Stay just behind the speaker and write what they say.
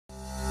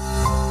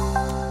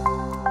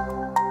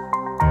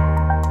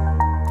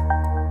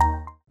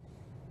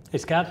Hey,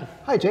 Scott.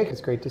 Hi, Jake.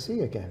 It's great to see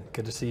you again.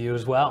 Good to see you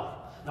as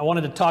well. I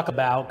wanted to talk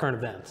about current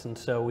events. And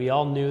so we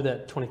all knew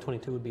that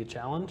 2022 would be a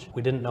challenge.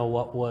 We didn't know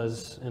what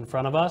was in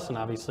front of us. And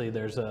obviously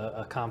there's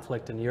a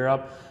conflict in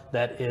Europe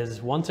that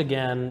is once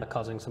again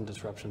causing some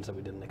disruptions that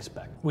we didn't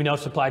expect. We know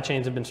supply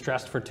chains have been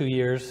stressed for 2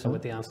 years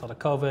with the onslaught of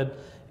COVID,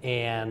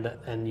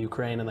 and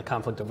Ukraine and the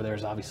conflict over there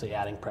is obviously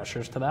adding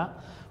pressures to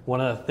that.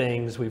 One of the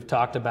things we've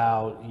talked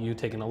about you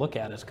taking a look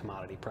at is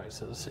commodity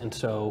prices. And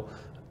so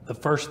the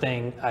first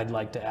thing I'd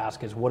like to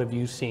ask is, what have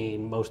you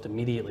seen most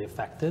immediately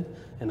affected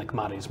in the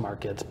commodities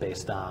markets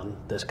based on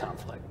this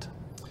conflict?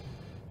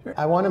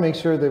 I want to make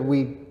sure that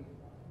we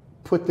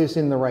put this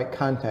in the right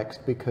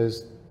context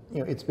because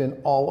it's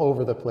been all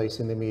over the place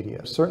in the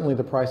media. Certainly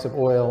the price of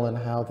oil and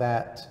how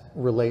that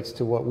relates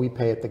to what we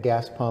pay at the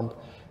gas pump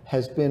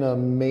has been a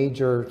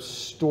major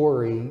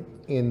story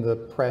in the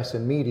press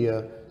and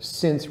media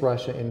since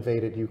Russia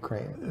invaded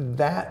Ukraine.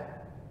 That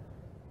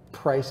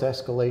price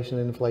escalation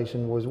and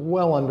inflation was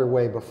well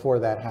underway before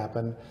that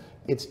happened.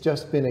 It's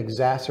just been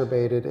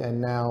exacerbated and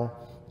now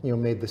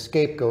made the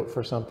scapegoat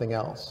for something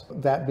else.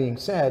 That being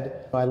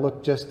said, I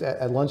looked just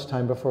at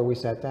lunchtime before we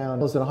sat down.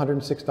 It was at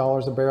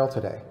 $106 a barrel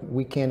today.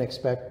 We can't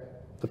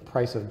expect the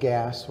price of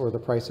gas or the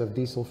price of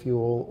diesel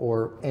fuel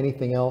or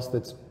anything else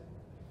that's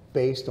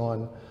based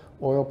on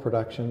oil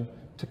production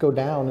to go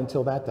down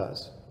until that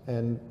does.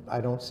 And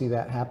I don't see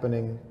that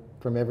happening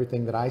from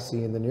everything that I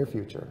see in the near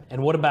future.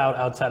 And what about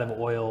outside of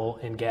oil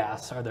and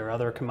gas? Are there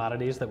other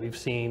commodities that we've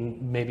seen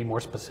maybe more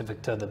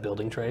specific to the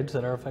building trades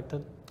that are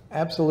affected?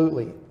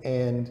 Absolutely.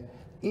 And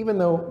even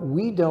though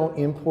we don't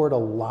import a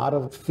lot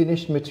of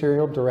finished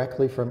material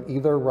directly from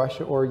either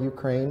Russia or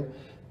Ukraine,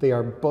 they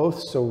are both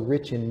so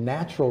rich in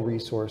natural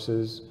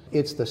resources.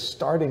 It's the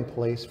starting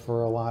place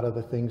for a lot of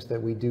the things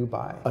that we do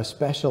buy,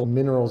 especially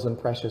minerals and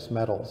precious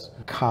metals,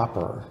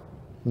 copper,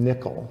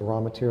 nickel,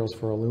 raw materials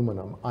for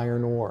aluminum,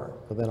 iron ore,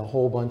 then a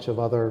whole bunch of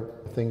other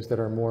things that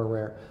are more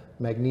rare,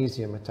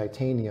 magnesium and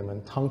titanium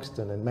and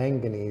tungsten and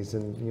manganese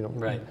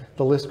and right.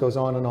 The list goes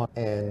on and on.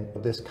 And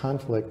this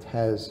conflict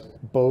has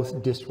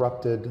both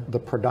disrupted the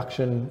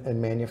production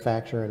and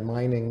manufacture and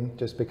mining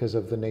just because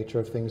of the nature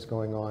of things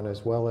going on,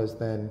 as well as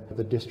then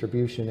the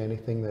distribution,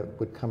 anything that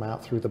would come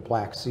out through the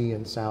Black Sea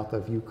and south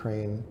of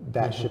Ukraine,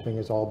 that shipping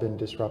has all been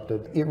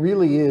disrupted. It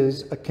really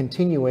is a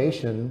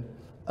continuation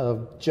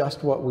of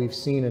just what we've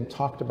seen and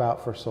talked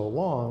about for so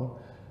long,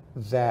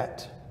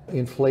 that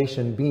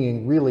inflation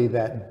being really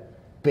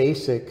that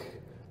basic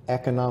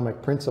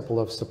economic principle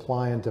of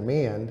supply and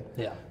demand.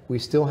 Yeah. We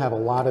still have a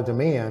lot of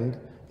demand,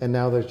 and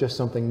now there's just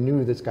something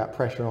new that's got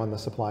pressure on the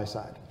supply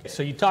side.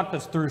 So you talked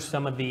us through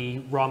some of the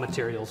raw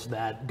materials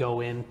that go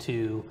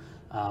into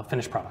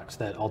finished products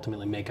that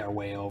ultimately make our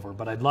way over.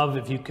 But I'd love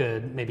if you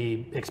could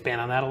maybe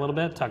expand on that a little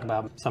bit, talk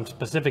about some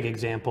specific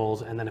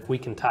examples, and then if we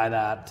can tie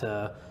that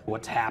to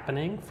what's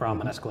happening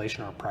from an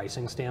escalation or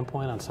pricing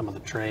standpoint on some of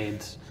the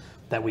trades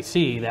that we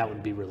see, that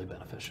would be really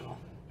beneficial.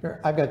 Sure.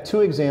 I've got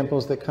two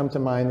examples that come to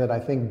mind that I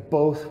think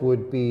both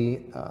would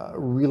be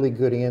really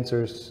good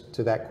answers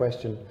to that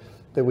question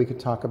that we could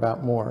talk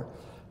about more.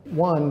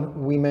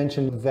 One, we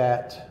mentioned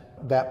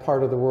that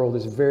part of the world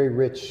is very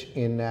rich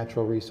in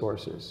natural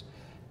resources.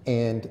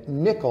 And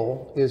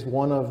nickel is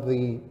one of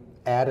the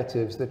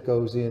additives that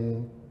goes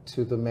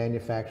into the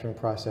manufacturing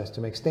process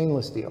to make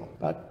stainless steel.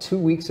 About 2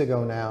 weeks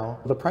ago now,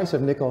 the price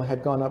of nickel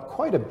had gone up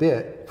quite a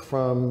bit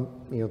from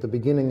the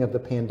beginning of the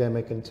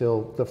pandemic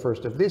until the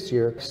first of this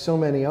year. So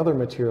many other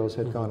materials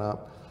had gone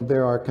up.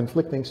 There are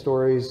conflicting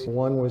stories.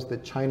 One was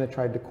that China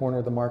tried to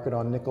corner the market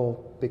on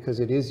nickel because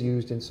it is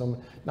used in some,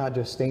 not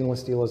just stainless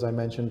steel as I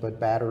mentioned, but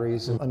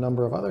batteries and a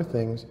number of other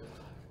things.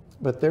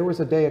 But there was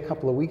a day a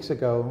couple of weeks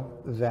ago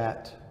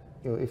that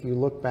if you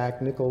look back,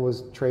 nickel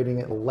was trading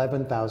at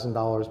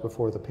 $11,000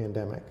 before the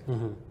pandemic.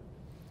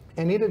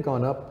 And it had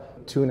gone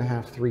up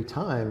 2.5, 3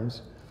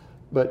 times,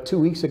 but 2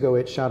 weeks ago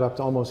it shot up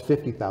to almost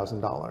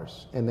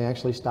 $50,000. And they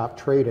actually stopped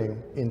trading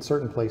in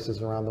certain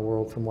places around the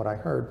world from what I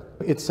heard.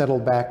 It's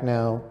settled back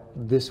now.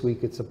 This week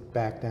it's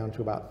back down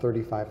to about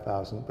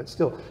 35,000, but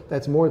still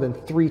that's more than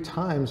 3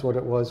 times what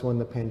it was when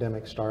the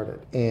pandemic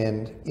started.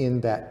 And in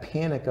that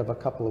panic of a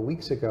couple of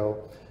weeks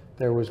ago,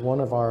 there was one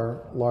of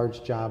our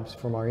large jobs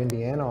from our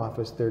Indiana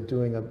office. They're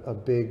doing a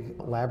big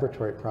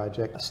laboratory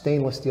project.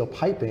 Stainless steel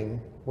piping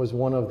was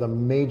one of the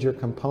major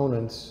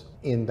components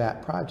in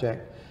that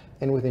project.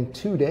 And within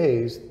 2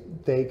 days,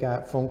 they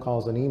got phone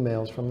calls and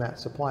emails from that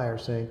supplier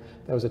saying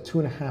that was a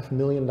 $2.5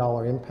 million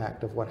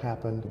impact of what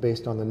happened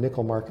based on the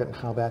nickel market and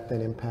how that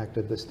then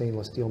impacted the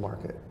stainless steel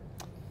market.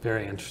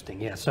 Very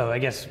interesting. Yeah. So I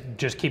guess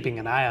just keeping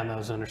an eye on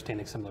those,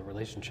 understanding some of the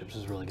relationships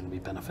is really going to be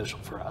beneficial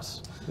for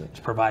us. Yeah.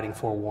 Just providing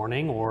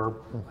forewarning or,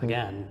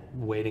 again,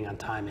 waiting on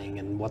timing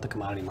and what the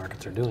commodity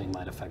markets are doing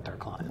might affect our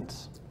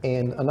clients.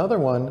 And another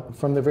one,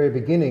 from the very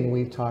beginning,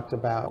 we've talked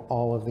about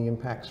all of the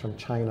impacts from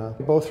China,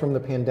 both from the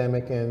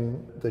pandemic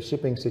and the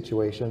shipping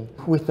situation,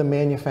 with the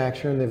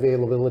manufacture and the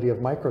availability of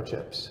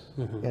microchips.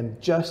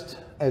 And just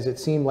as it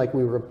seemed like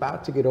we were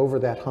about to get over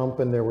that hump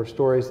and there were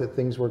stories that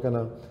things were going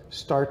to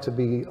start to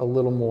be a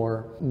little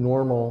more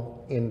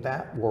normal in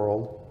that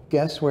world,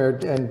 Guess where,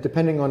 and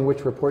depending on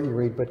which report you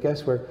read, but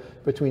guess where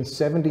between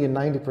 70 and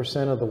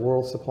 90% of the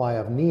world's supply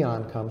of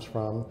neon comes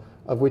from,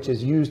 of which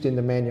is used in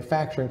the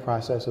manufacturing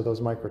process of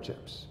those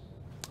microchips?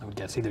 I would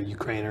guess either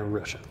Ukraine or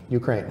Russia.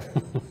 Ukraine.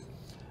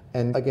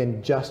 And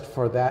again, just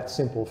for that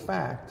simple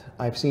fact,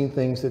 I've seen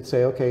things that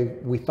say, okay,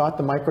 we thought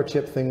the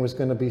microchip thing was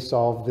going to be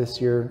solved this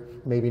year,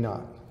 maybe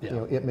not.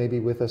 Yeah. It may be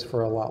with us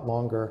for a lot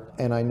longer.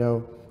 And I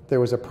know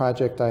there was a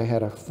project I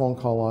had a phone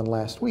call on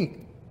last week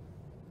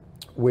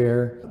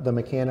where the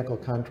mechanical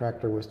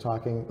contractor was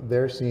talking,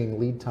 they're seeing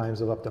lead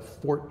times of up to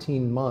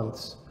 14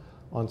 months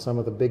on some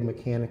of the big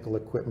mechanical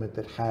equipment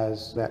that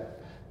has that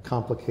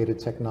complicated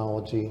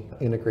technology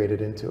integrated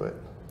into it.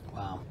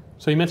 Wow.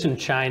 So you mentioned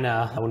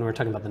China when we were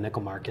talking about the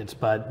nickel markets,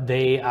 but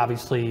they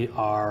obviously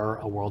are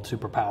a world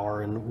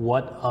superpower. And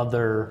what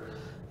other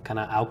kind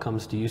of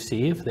outcomes do you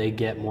see if they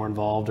get more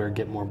involved or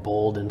get more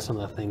bold in some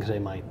of the things they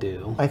might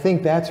do? I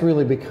think that's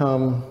really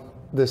become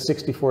the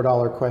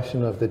 $64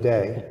 question of the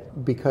day,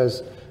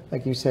 because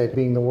like you said,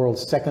 being the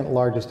world's second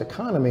largest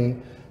economy,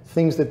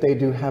 things that they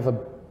do have a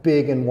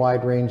big and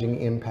wide-ranging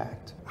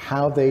impact.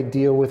 How they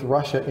deal with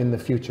Russia in the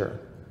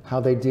future, how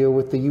they deal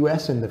with the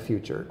US in the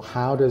future.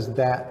 How does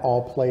that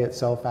all play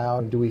itself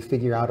out? Do we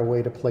figure out a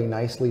way to play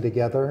nicely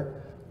together,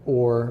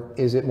 or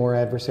is it more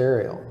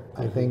adversarial?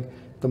 I think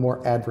the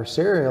more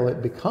adversarial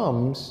it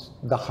becomes,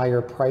 the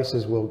higher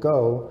prices will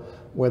go,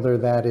 whether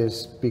that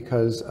is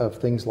because of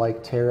things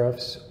like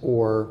tariffs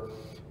or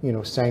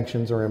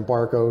sanctions or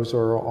embargoes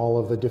or all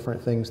of the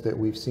different things that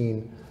we've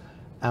seen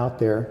out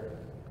there.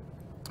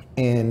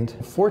 And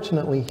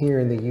fortunately here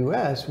in the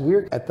US,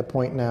 we're at the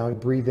point now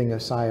breathing a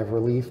sigh of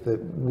relief that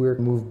we're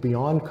moved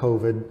beyond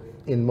COVID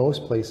in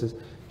most places.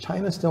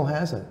 China still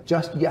hasn't.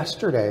 Just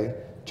yesterday,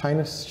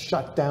 China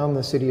shut down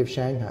the city of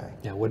Shanghai.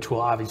 Yeah, which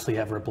will obviously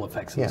have ripple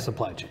effects in the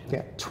supply chain.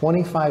 Yeah,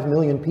 25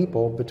 million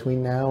people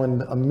between now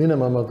and a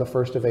minimum of the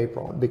 1st of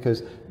April,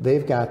 because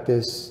they've got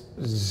this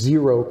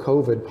zero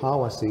COVID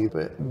policy.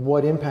 But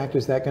what impact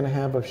is that going to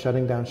have of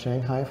shutting down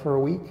Shanghai for a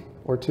week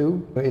or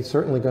two? It's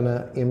certainly going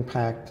to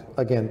impact,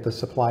 again, the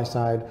supply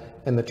side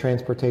and the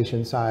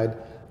transportation side.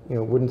 It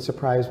wouldn't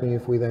surprise me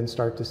if we then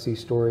start to see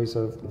stories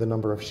of the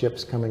number of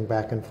ships coming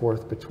back and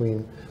forth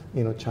between,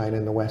 China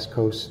and the West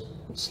Coast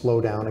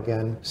slow down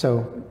again.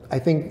 So I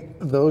think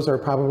those are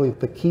probably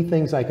the key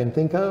things I can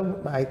think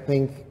of. I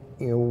think,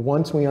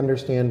 once we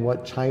understand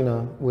what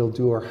China will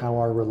do or how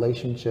our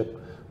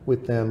relationship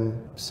with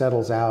them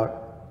settles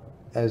out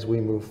as we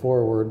move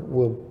forward,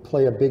 will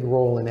play a big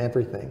role in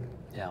everything.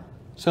 Yeah.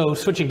 So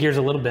switching gears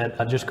a little bit,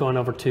 just going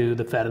over to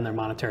the Fed and their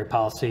monetary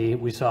policy,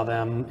 we saw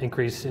them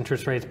increase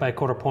interest rates by a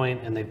quarter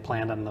point, and they've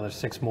planned on another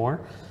 6 more.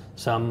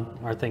 Some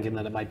are thinking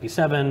that it might be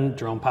 7.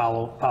 Jerome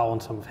Powell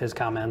and some of his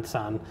comments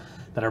on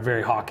that are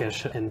very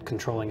hawkish and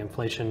controlling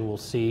inflation. We'll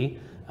see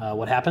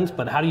what happens.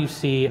 But how do you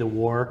see the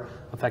war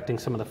affecting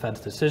some of the Fed's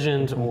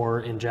decisions,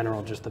 or in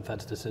general, just the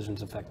Fed's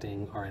decisions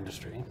affecting our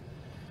industry?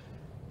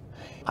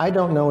 I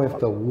don't know if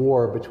the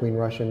war between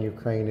Russia and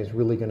Ukraine is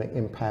really going to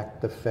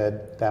impact the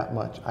Fed that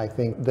much. I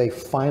think they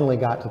finally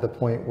got to the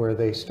point where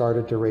they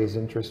started to raise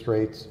interest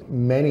rates.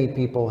 Many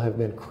people have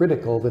been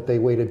critical that they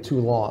waited too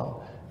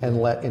long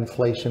and let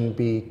inflation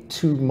be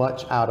too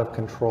much out of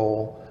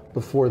control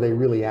before they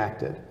really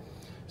acted.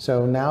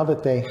 So now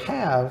that they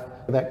have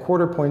that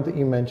quarter point that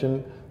you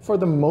mentioned, for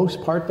the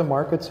most part, the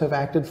markets have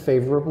acted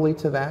favorably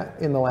to that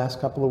in the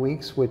last couple of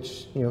weeks,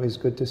 which is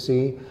good to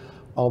see.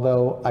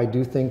 Although I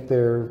do think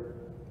they're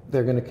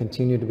going to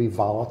continue to be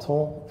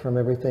volatile from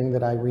everything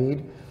that I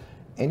read.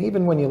 And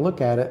even when you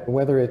look at it,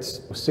 whether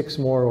it's 6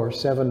 more or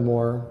 7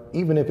 more,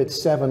 even if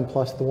it's 7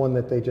 plus the one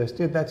that they just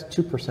did, that's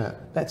 2%.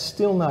 That's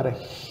still not a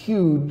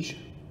huge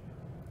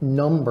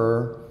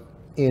number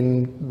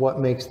in what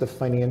makes the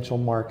financial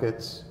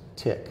markets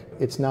tick.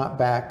 It's not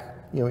back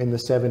in the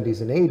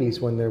 70s and 80s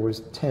when there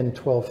was 10,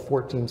 12,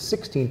 14,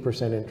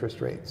 16%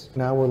 interest rates.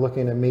 Now we're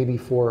looking at maybe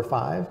 4 or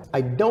 5.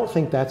 I don't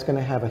think that's going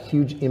to have a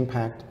huge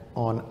impact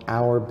on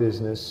our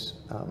business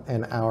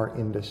and our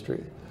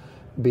industry,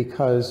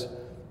 because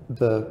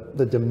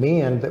the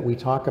demand that we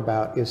talk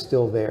about is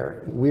still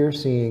there. We're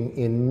seeing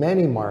in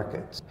many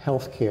markets,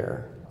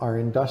 healthcare, our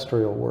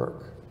industrial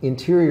work,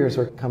 interiors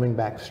are coming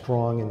back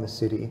strong in the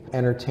city,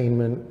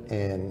 entertainment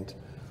and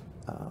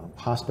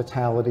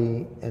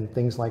hospitality and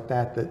things like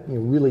that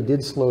really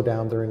did slow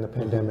down during the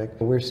pandemic.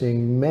 We're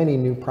seeing many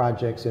new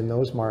projects in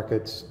those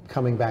markets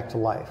coming back to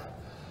life.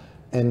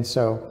 And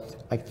so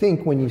I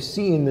think when you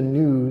see in the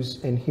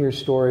news and hear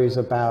stories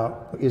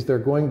about, is there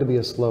going to be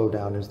a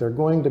slowdown? Is there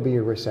going to be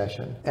a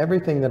recession?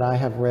 Everything that I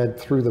have read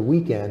through the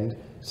weekend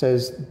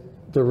says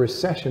the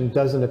recession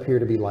doesn't appear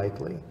to be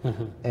likely.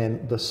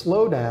 And the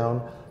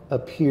slowdown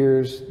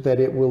appears that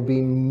it will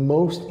be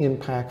most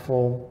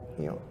impactful,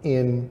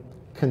 in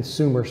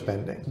consumer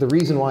spending. The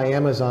reason why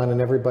Amazon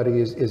and everybody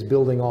is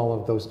building all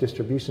of those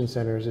distribution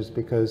centers is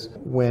because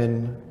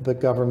when the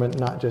government,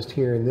 not just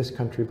here in this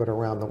country, but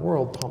around the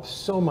world, pumped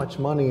so much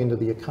money into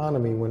the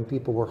economy when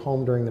people were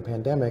home during the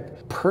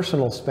pandemic,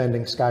 personal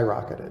spending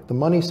skyrocketed. The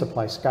money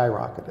supply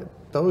skyrocketed.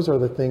 Those are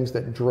the things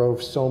that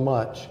drove so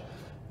much.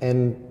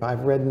 And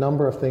I've read a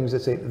number of things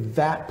that say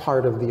that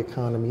part of the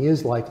economy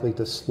is likely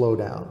to slow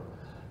down.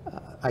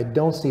 I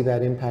don't see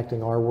that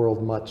impacting our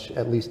world much,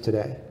 at least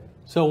today.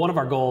 So one of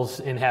our goals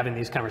in having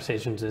these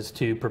conversations is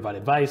to provide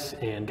advice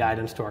and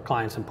guidance to our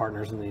clients and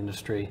partners in the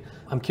industry.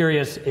 I'm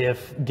curious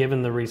if,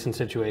 given the recent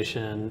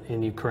situation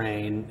in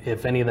Ukraine,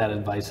 if any of that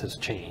advice has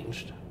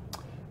changed.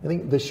 I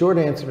think the short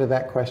answer to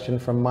that question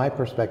from my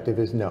perspective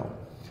is no.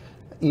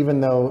 Even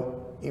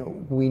though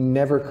we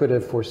never could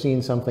have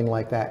foreseen something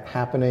like that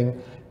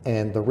happening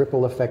and the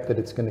ripple effect that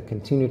it's going to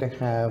continue to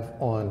have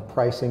on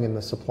pricing in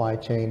the supply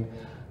chain,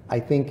 I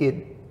think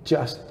it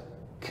just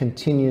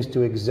continues to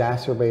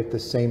exacerbate the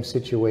same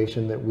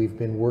situation that we've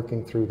been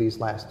working through these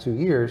last 2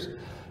 years.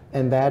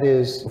 And that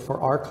is, for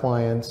our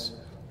clients,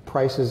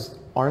 prices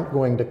aren't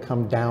going to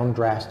come down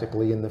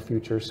drastically in the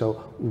future.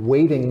 So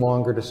waiting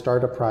longer to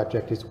start a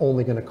project is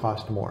only going to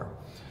cost more.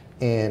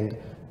 And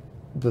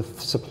the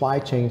supply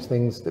chain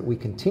things that we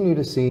continue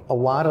to see, a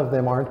lot of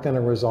them aren't going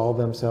to resolve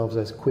themselves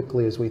as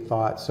quickly as we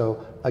thought.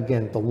 So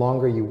again, the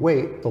longer you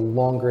wait, the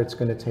longer it's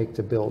going to take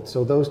to build.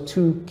 So those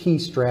two key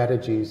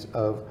strategies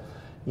of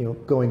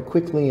going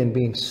quickly and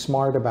being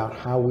smart about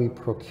how we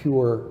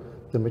procure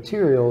the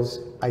materials,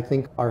 I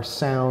think are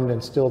sound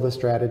and still the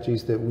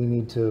strategies that we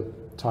need to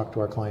talk to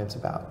our clients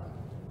about.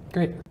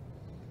 Great.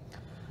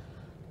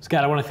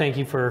 Scott, I want to thank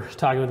you for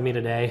talking with me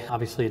today.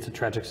 Obviously, it's a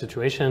tragic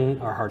situation.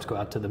 Our hearts go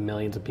out to the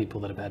millions of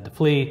people that have had to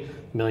flee,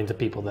 millions of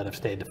people that have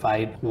stayed to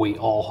fight. We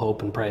all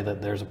hope and pray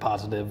that there's a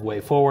positive way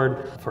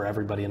forward for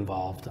everybody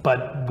involved.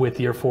 But with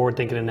your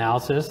forward-thinking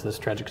analysis, this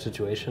tragic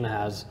situation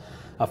has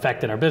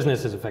affected our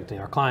business, is affecting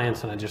our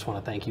clients, and I just want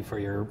to thank you for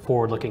your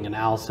forward-looking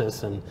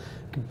analysis and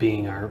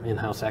being our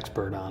in-house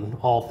expert on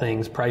all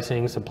things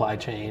pricing, supply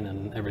chain,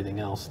 and everything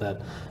else that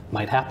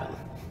might happen.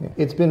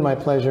 It's been my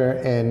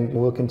pleasure, and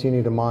we'll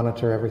continue to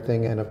monitor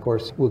everything, and of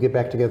course, we'll get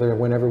back together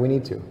whenever we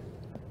need to.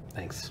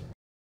 Thanks.